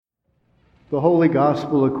The Holy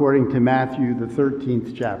Gospel according to Matthew, the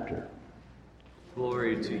 13th chapter.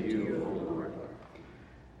 Glory to you, O Lord.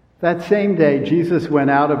 That same day, Jesus went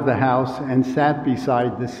out of the house and sat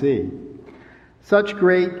beside the sea. Such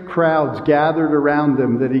great crowds gathered around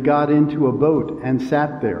him that he got into a boat and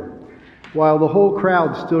sat there, while the whole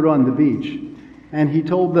crowd stood on the beach. And he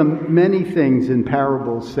told them many things in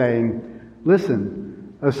parables, saying,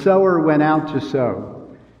 "Listen, a sower went out to sow.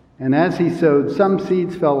 And as he sowed, some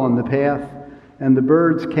seeds fell on the path, and the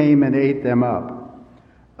birds came and ate them up.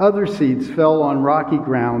 Other seeds fell on rocky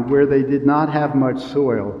ground where they did not have much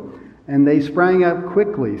soil, and they sprang up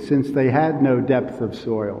quickly since they had no depth of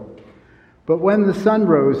soil. But when the sun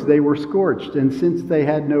rose, they were scorched, and since they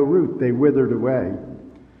had no root, they withered away.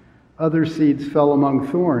 Other seeds fell among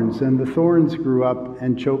thorns, and the thorns grew up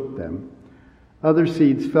and choked them. Other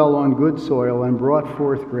seeds fell on good soil and brought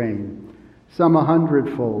forth grain, some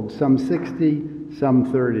 100-fold, some 60, some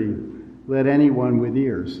 30. Let anyone with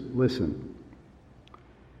ears listen."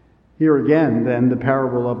 Here again, then, the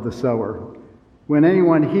parable of the sower. When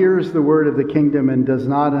anyone hears the word of the kingdom and does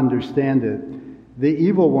not understand it, the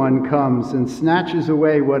evil one comes and snatches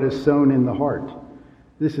away what is sown in the heart.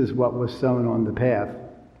 This is what was sown on the path.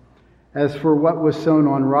 As for what was sown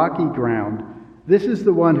on rocky ground, this is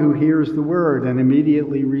the one who hears the word and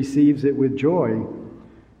immediately receives it with joy.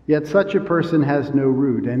 Yet such a person has no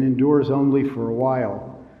root and endures only for a while.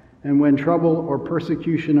 And when trouble or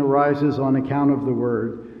persecution arises on account of the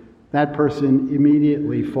word, that person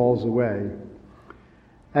immediately falls away.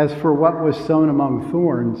 As for what was sown among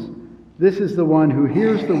thorns, this is the one who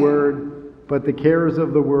hears the word, but the cares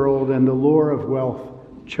of the world and the lure of wealth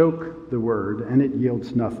choke the word, and it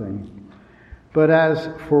yields nothing. But as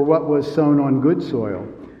for what was sown on good soil,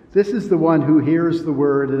 this is the one who hears the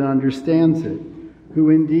word and understands it,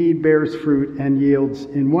 who indeed bears fruit and yields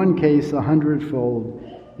in one case 100-fold,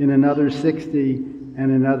 in another 60, and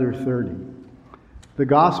another 30. The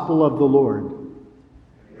Gospel of the Lord.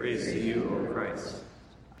 Praise to you, O Christ.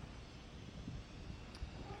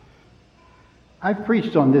 I've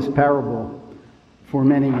preached on this parable for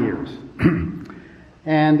many years.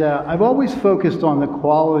 And I've always focused on the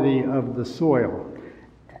quality of the soil.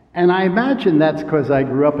 And I imagine that's because I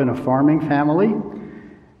grew up in a farming family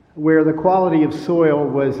where the quality of soil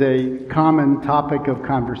was a common topic of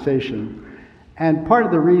conversation. And part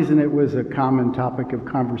of the reason it was a common topic of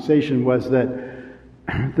conversation was that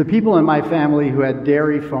the people in my family who had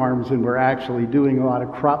dairy farms and were actually doing a lot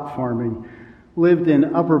of crop farming lived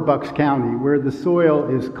in Upper Bucks County, where the soil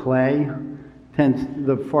is clay.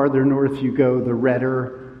 The farther north you go, the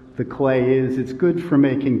redder the clay is. It's good for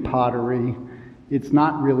making pottery. It's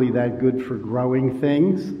not really that good for growing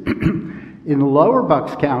things. In Lower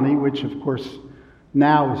Bucks County, which of course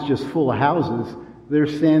now is just full of houses,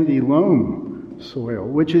 there's sandy loam soil,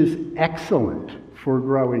 which is excellent for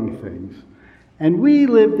growing things. And we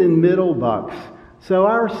lived in Middle Bucks, so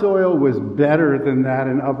our soil was better than that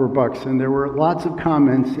in Upper Bucks, and there were lots of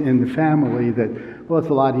comments in the family that, well, it's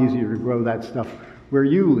a lot easier to grow that stuff where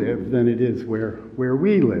you live than it is where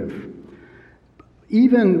we live.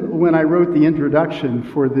 Even when I wrote the introduction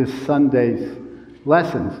for this Sunday's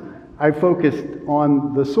lessons, I focused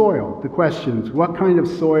on the soil, the questions. What kind of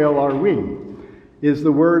soil are we? Is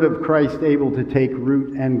the word of Christ able to take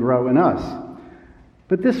root and grow in us?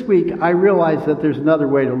 But this week, I realized that there's another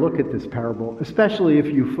way to look at this parable, especially if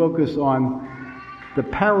you focus on the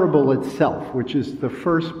parable itself, which is the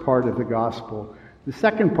first part of the gospel. The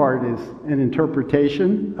second part is an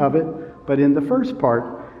interpretation of it, but in the first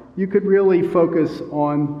part, you could really focus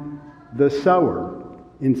on the sower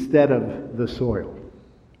instead of the soil.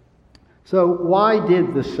 So why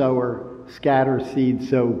did the sower scatter seed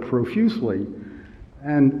so profusely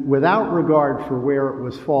and without regard for where it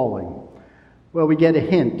was falling? Well, we get a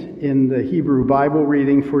hint in the Hebrew Bible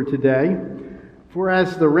reading for today. For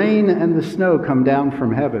as the rain and the snow come down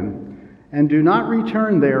from heaven, and do not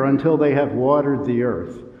return there until they have watered the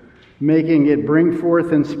earth, making it bring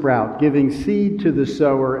forth and sprout, giving seed to the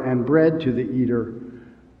sower and bread to the eater,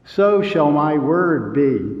 so shall my word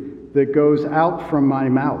be that goes out from my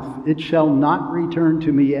mouth. It shall not return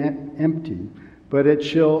to me empty, but it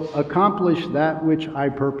shall accomplish that which I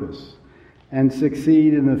purpose, and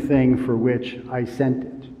succeed in the thing for which I sent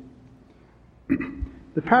it.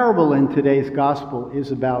 The parable in today's gospel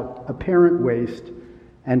is about apparent waste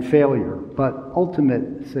and failure, but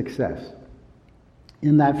ultimate success.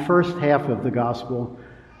 In that first half of the gospel,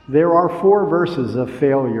 there are 4 verses of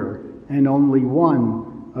failure and only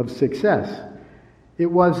 1 of success.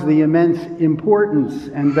 It was the immense importance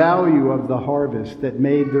and value of the harvest that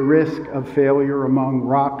made the risk of failure among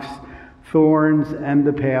rocks, thorns, and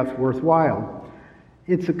the path worthwhile.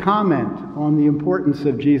 It's a comment on the importance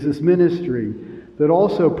of Jesus' ministry that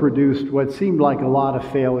also produced what seemed like a lot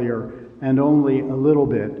of failure and only a little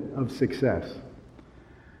bit of success.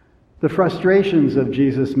 The frustrations of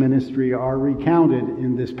Jesus' ministry are recounted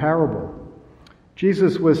in this parable.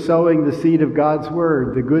 Jesus was sowing the seed of God's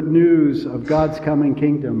word, the good news of God's coming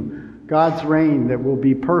kingdom, God's reign that will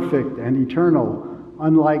be perfect and eternal,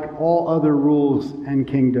 unlike all other rules and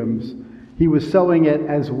kingdoms. He was sowing it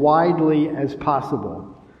as widely as possible.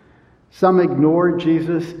 Some ignored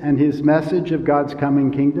Jesus and his message of God's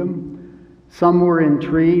coming kingdom. Some were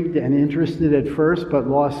intrigued and interested at first, but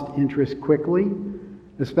lost interest quickly,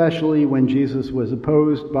 especially when Jesus was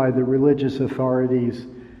opposed by the religious authorities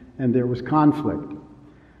and there was conflict.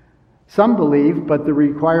 Some believed, but the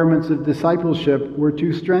requirements of discipleship were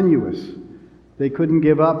too strenuous. They couldn't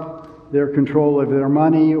give up their control of their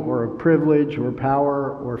money or of privilege or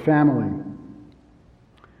power or family.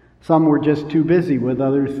 Some were just too busy with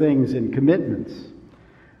other things and commitments.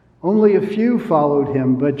 Only a few followed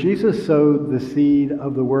him, but Jesus sowed the seed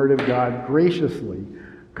of the Word of God graciously,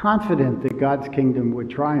 confident that God's kingdom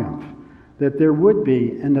would triumph, that there would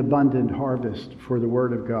be an abundant harvest for the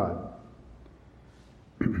Word of God.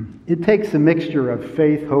 It takes a mixture of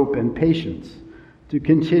faith, hope, and patience to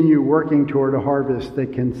continue working toward a harvest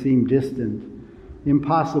that can seem distant,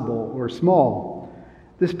 impossible, or small.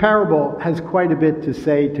 This parable has quite a bit to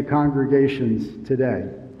say to congregations today.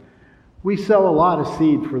 We sow a lot of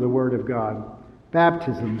seed for the Word of God.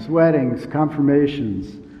 Baptisms, weddings,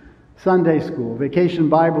 confirmations, Sunday school, vacation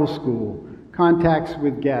Bible school, contacts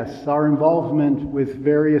with guests, our involvement with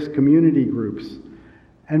various community groups.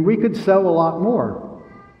 And we could sow a lot more.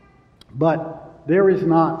 But there is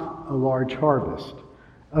not a large harvest.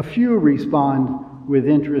 A few respond with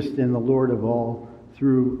interest in the Lord of all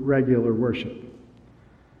through regular worship.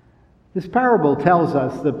 This parable tells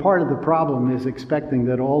us that part of the problem is expecting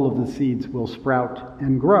that all of the seeds will sprout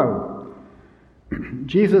and grow.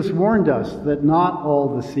 Jesus warned us that not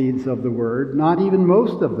all the seeds of the word, not even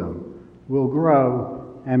most of them, will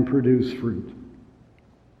grow and produce fruit.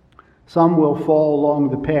 Some will fall along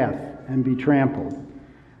the path and be trampled.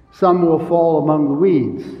 Some will fall among the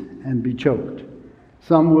weeds and be choked.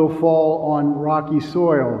 Some will fall on rocky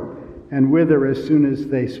soil and wither as soon as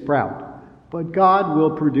they sprout. But God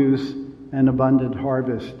will produce an abundant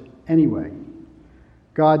harvest anyway.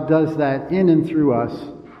 God does that in and through us,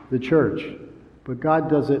 the church, but God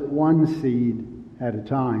does it one seed at a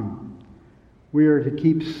time. We are to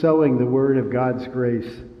keep sowing the word of God's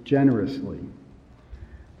grace generously.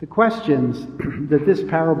 The questions that this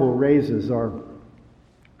parable raises are,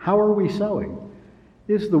 how are we sowing?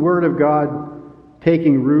 Is the word of God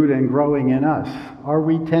taking root and growing in us? Are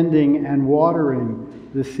we tending and watering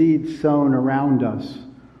the seeds sown around us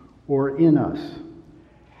or in us?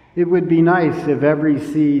 It would be nice if every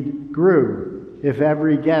seed grew, if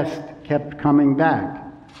every guest kept coming back,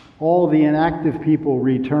 all the inactive people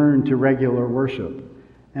returned to regular worship,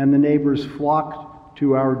 and the neighbors flocked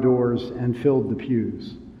to our doors and filled the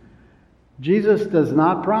pews. Jesus does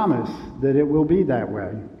not promise that it will be that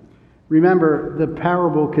way. Remember, the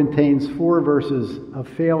parable contains 4 verses of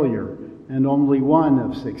failure and only 1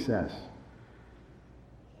 of success.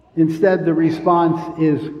 Instead, the response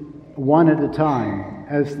is one at a time,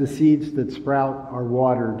 as the seeds that sprout are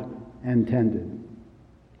watered and tended.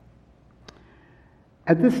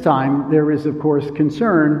 At this time, there is, of course,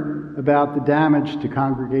 concern about the damage to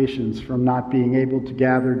congregations from not being able to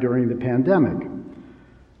gather during the pandemic.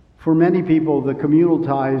 For many people, the communal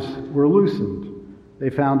ties were loosened. They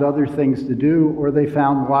found other things to do, or they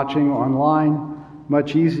found watching online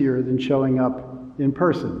much easier than showing up in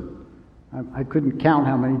person. I couldn't count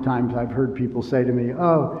how many times I've heard people say to me,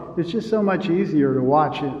 oh, it's just so much easier to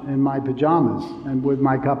watch it in my pajamas and with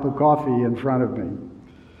my cup of coffee in front of me.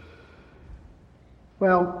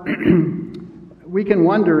 Well, we can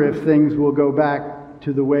wonder if things will go back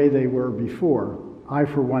to the way they were before. I,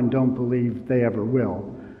 for one, don't believe they ever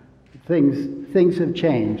will. Things have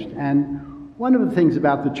changed. And one of the things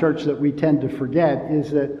about the church that we tend to forget is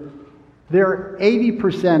that there are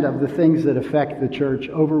 80% of the things that affect the church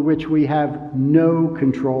over which we have no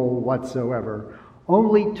control whatsoever.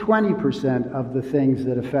 Only 20% of the things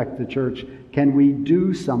that affect the church can we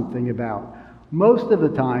do something about. Most of the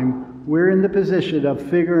time, we're in the position of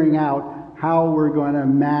figuring out how we're going to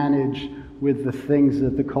manage with the things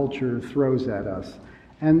that the culture throws at us.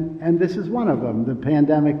 And this is one of them. The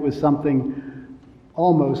pandemic was something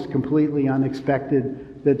almost completely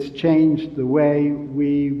unexpected that's changed the way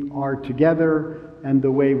we are together and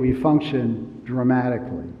the way we function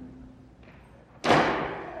dramatically.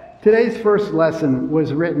 Today's first lesson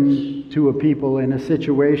was written to a people in a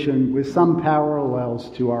situation with some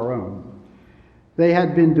parallels to our own. They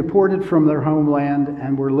had been deported from their homeland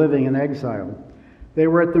and were living in exile. They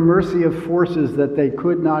were at the mercy of forces that they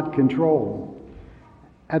could not control.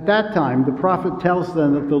 At that time, the prophet tells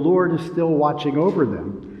them that the Lord is still watching over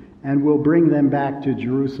them and will bring them back to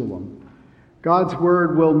Jerusalem. God's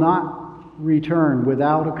word will not return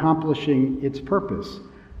without accomplishing its purpose,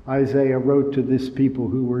 Isaiah wrote to this people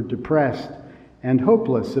who were depressed and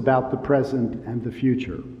hopeless about the present and the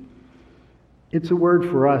future. It's a word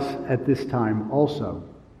for us at this time also.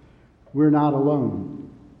 We're not alone.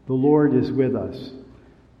 The Lord is with us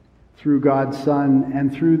through God's Son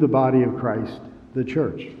and through the body of Christ, the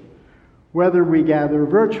church. Whether we gather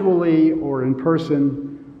virtually or in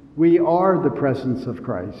person, we are the presence of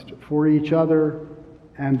Christ for each other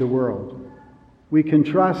and the world. We can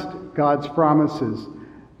trust God's promises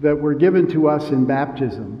that were given to us in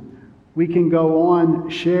baptism. We can go on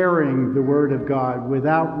sharing the Word of God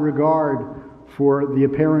without regard for the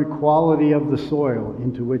apparent quality of the soil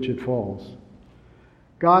into which it falls.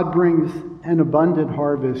 God brings an abundant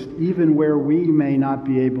harvest even where we may not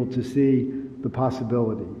be able to see the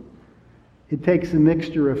possibility. It takes a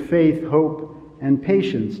mixture of faith, hope, and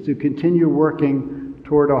patience to continue working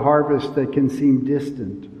toward a harvest that can seem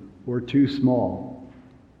distant or too small.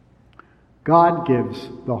 God gives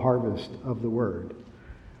the harvest of the Word.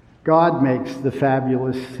 God makes the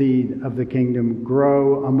fabulous seed of the kingdom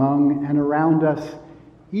grow among and around us,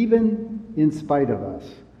 even in spite of us.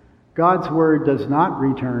 God's Word does not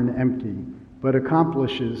return empty, but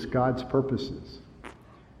accomplishes God's purposes.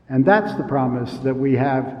 And that's the promise that we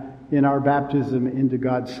have in our baptism into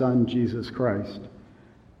God's Son, Jesus Christ.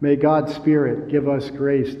 May God's Spirit give us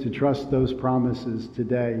grace to trust those promises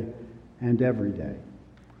today and every day.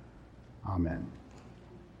 Amen.